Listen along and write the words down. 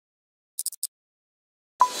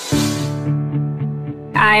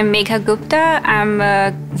I'm Megha Gupta. I'm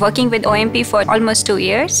working with OMP for almost 2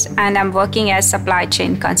 years, and I'm working as supply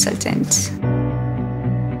chain consultant.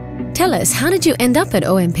 Tell us, how did you end up at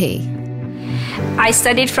OMP? I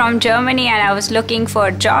studied from Germany and I was looking for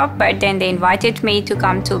a job, but then they invited me to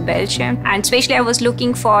come to Belgium. And especially I was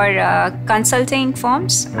looking for consulting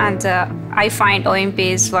firms, and I find OMP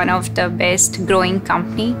is one of the best growing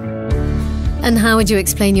company. And how would you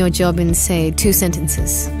explain your job in, say, 2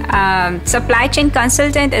 sentences? Supply chain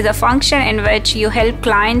consultant is a function in which you help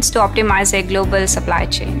clients to optimize their global supply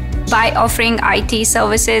chain by offering IT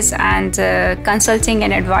services and consulting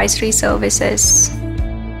and advisory services.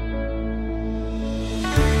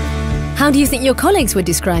 How do you think your colleagues would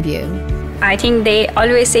describe you? I think they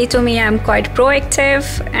always say to me I'm quite proactive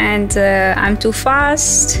and I'm too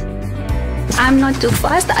fast. I'm not too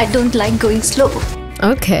fast. I don't like going slow.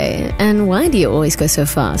 Okay, and why do you always go so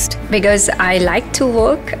fast? Because I like to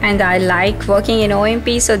work and I like working in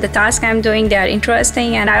OMP, so the tasks I'm doing, they are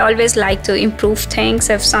interesting, and I always like to improve things.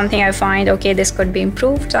 If something I find, okay, this could be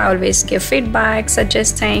improved, I always give feedback,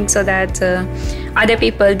 suggest things so that other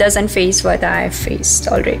people doesn't face what I have faced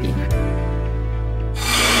already.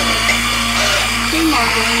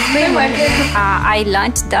 I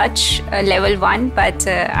learned Dutch level 1, but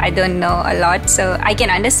I don't know a lot, so I can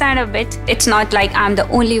understand a bit. It's not like I'm the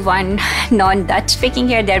only one non-Dutch speaking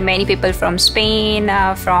here. There are many people from Spain,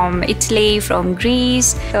 from Italy, from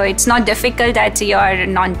Greece. So it's not difficult that you're a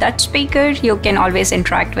non-Dutch speaker. You can always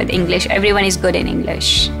interact with English. Everyone is good in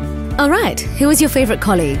English. All right. Who was your favorite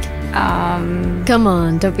colleague? Come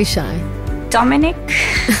on, don't be shy. Dominic.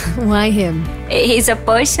 Why him? He's a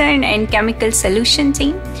person in chemical solution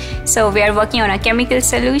team. So we are working on a chemical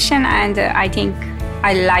solution, and I think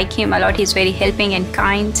I like him a lot. He's very helping and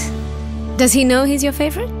kind. Does he know he's your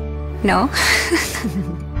favorite? No.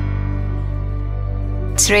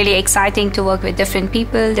 It's really exciting to work with different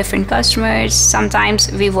people, different customers.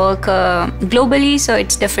 Sometimes we work globally, so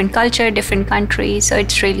it's different culture, different countries. So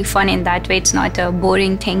it's really fun in that way. It's not a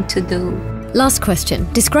boring thing to do. Last question.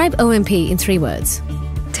 Describe OMP in 3 words.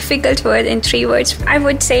 Difficult word in 3 words. I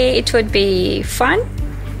would say it would be fun,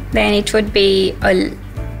 then it would be a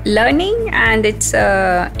learning, and it's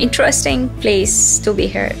an interesting place to be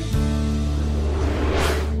here.